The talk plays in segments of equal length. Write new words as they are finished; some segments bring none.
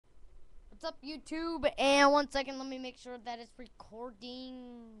What's up, YouTube? And 1 second, let me make sure that it's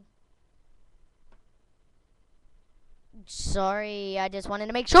recording. Sorry, I just wanted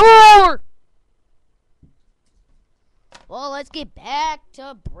to make sure. Well, let's get back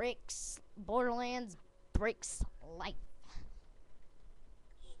to Bricks. Borderlands Bricks Life.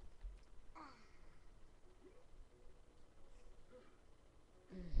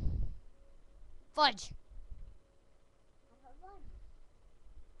 Fudge.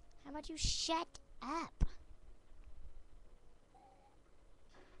 How about you shut up?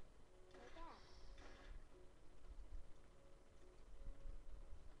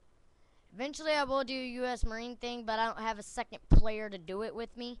 Eventually, I will do a U.S. Marine thing, but I don't have a second player to do it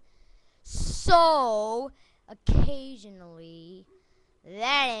with me. So, occasionally,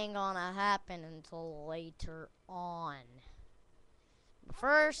 that ain't gonna happen until later on. But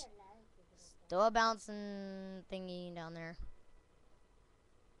first, still a bouncing thingy down there.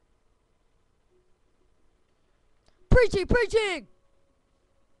 Preaching!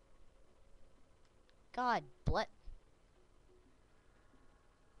 God bless.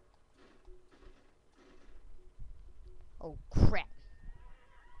 Oh, crap.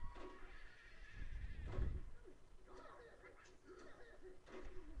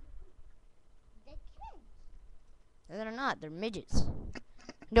 No, they're not. They're midgets.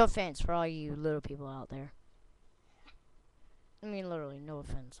 No offense for all you little people out there. I mean, literally, no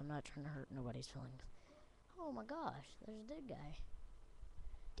offense. I'm not trying to hurt nobody's feelings. Oh my gosh, there's a dead guy.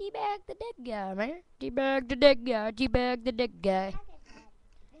 Teabag the dead guy, man. Teabag the dead guy. Teabag the dead guy.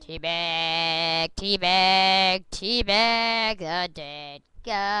 Teabag the dead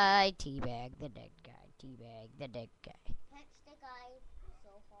guy. Teabag the dead guy. Teabag the dead guy. That's the guy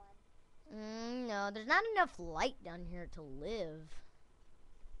so far. No, there's not enough light down here to live.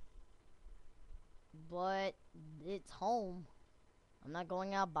 But it's home. I'm not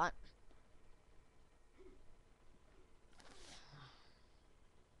going out, but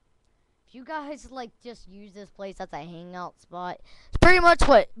if you guys like just use this place as a hangout spot, it's pretty much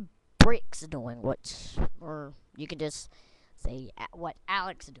what Brick's doing. Or you could just say what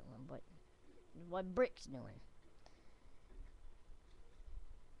Alex is doing, but what Brick's doing.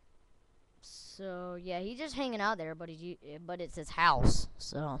 So yeah, he's just hanging out there, but it's his house.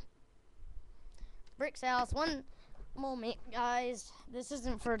 So Brick's house. One moment, guys. This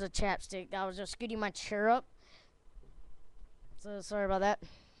isn't for the chapstick. I was just scooting my chair up. So sorry about that.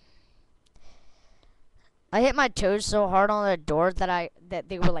 I hit my toes so hard on the doors that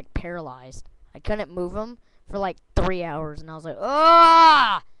they were like paralyzed. I couldn't move them for like 3 hours, and I was like,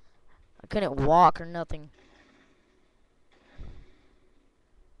 ah! I couldn't walk or nothing.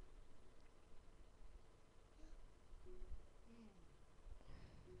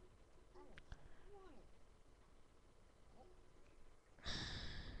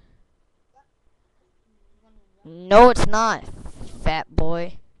 No, it's not, fat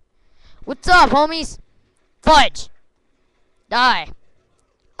boy. What's up, homies? Fudge! Die!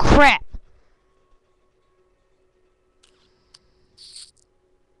 Crap!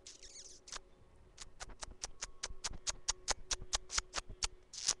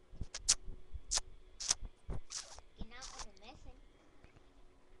 You're not on a messing.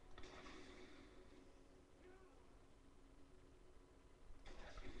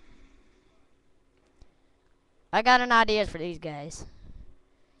 I got an idea for these guys.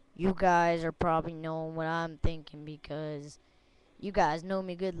 You guys are probably knowing what I'm thinking because you guys know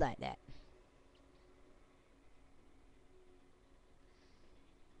me good like that.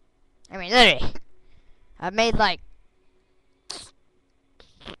 I mean, literally, I've made like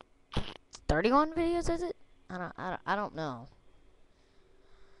 31 videos, is it? I don't know.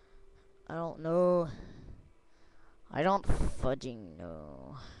 I don't know. I don't fudging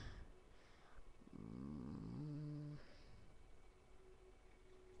know.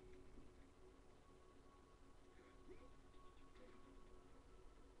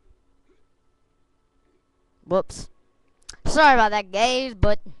 Whoops. Sorry about that, guys,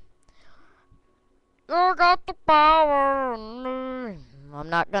 but I got the power. I'm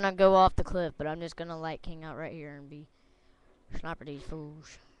not gonna go off the cliff, but I'm just gonna like hang out right here and be sniper these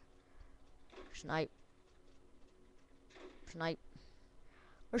fools. Snipe.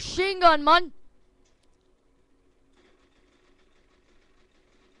 Machine gun, man.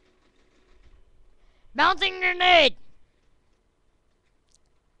 Bouncing grenade.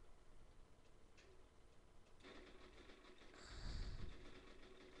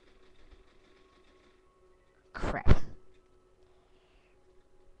 Crap.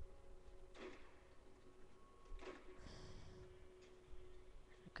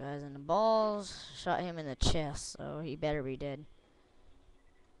 Guys in the balls. Shot him in the chest, so he better be dead.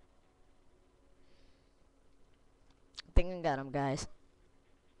 think I got him, guys.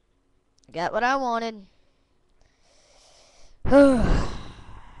 I got what I wanted. Got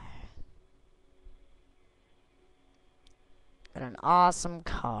an awesome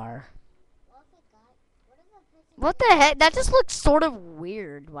car. What the heck? That just looks sort of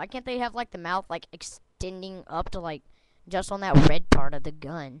weird. Why can't they have like the mouth like extending up to like just on that red part of the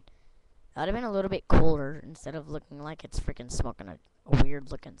gun? That would have been a little bit cooler instead of looking like it's freaking smoking a weird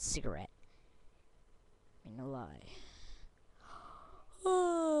looking cigarette. I mean, no lie.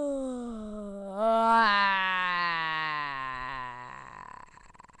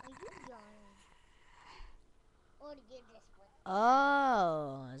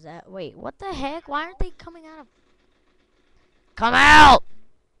 Oh, is that? Wait, what the heck? Why aren't they coming out of? Come out!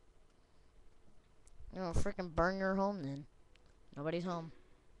 You know, freaking burn your home then. Nobody's home.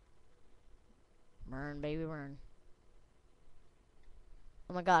 Burn, baby, burn.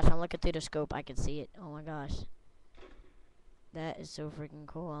 Oh my gosh, I'm looking through the scope. I can see it. Oh my gosh. That is so freaking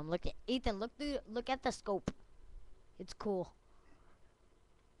cool. I'm looking. Ethan, look at the scope. It's cool.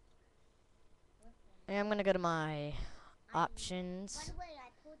 And I'm gonna go to my options.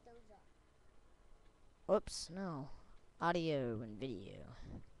 Whoops, no. Audio and video.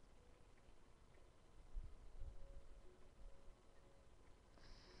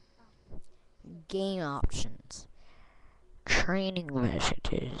 Game options. Training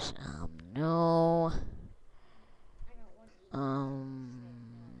messages. No.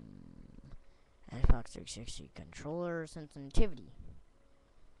 Xbox 360 controller sensitivity.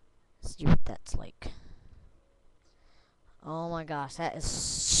 Let's see what that's like. Oh my gosh, that is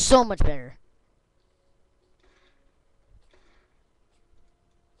so much better.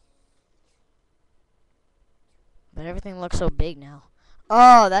 But everything looks so big now.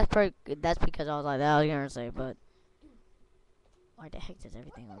 Oh, that's because I was like that. I was gonna say, but why the heck does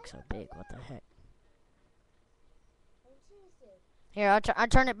everything look so big? What the heck? Here, I'll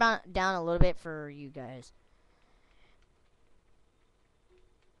turn it down a little bit for you guys.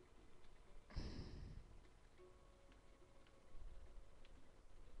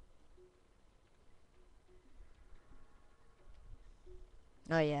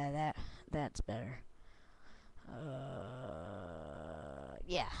 Oh yeah, that's better.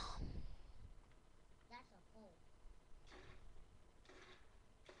 Yeah.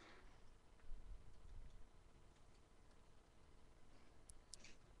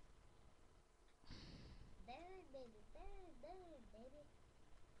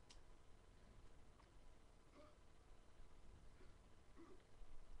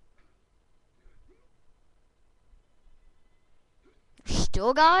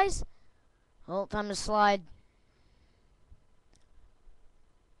 Still, guys? Oh, time to slide.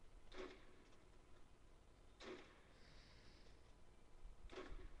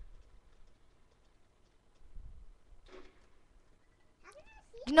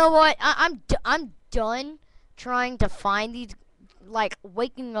 You know what? I'm done trying to find these, like,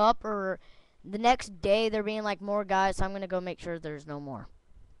 waking up or the next day there being like more guys, so I'm gonna go make sure there's no more.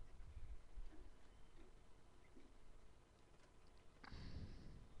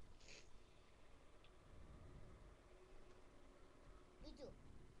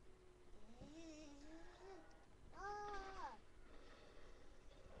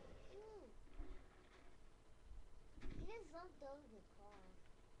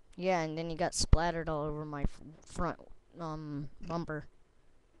 Yeah, and then you got splattered all over my front bumper.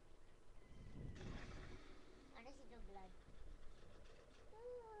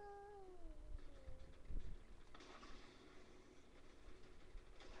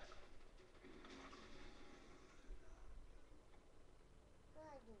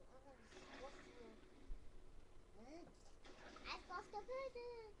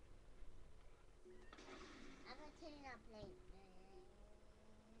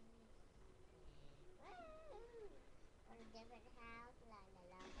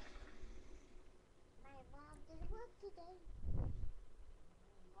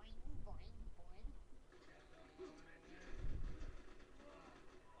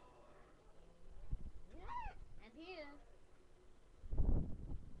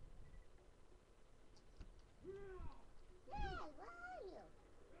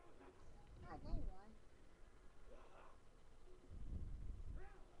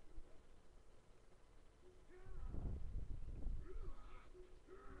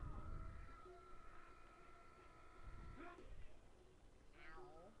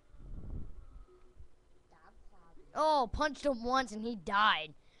 Oh, punched him once and he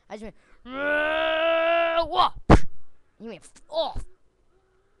died. I just went, what? You mean, oh.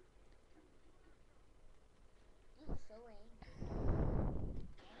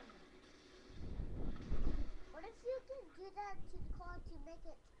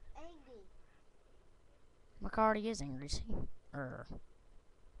 angry. My car already is angry, see? Err.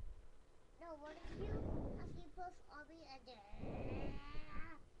 No, what if you actually push RB and then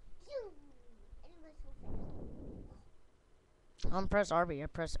zoom, and it was so fast. I don't press RB, I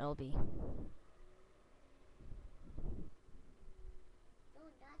press LB. No,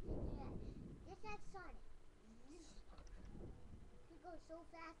 not to do that. Just that Sonic. He goes so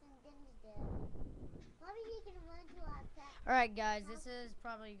fast and then he's dead. Probably he can run to our fast. Alright, guys, this is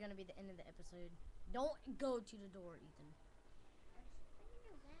probably going to be the end of the episode. Don't go to the door, Ethan.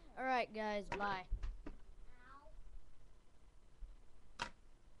 Alright, guys, bye.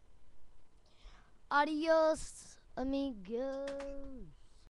 Adios, amigos.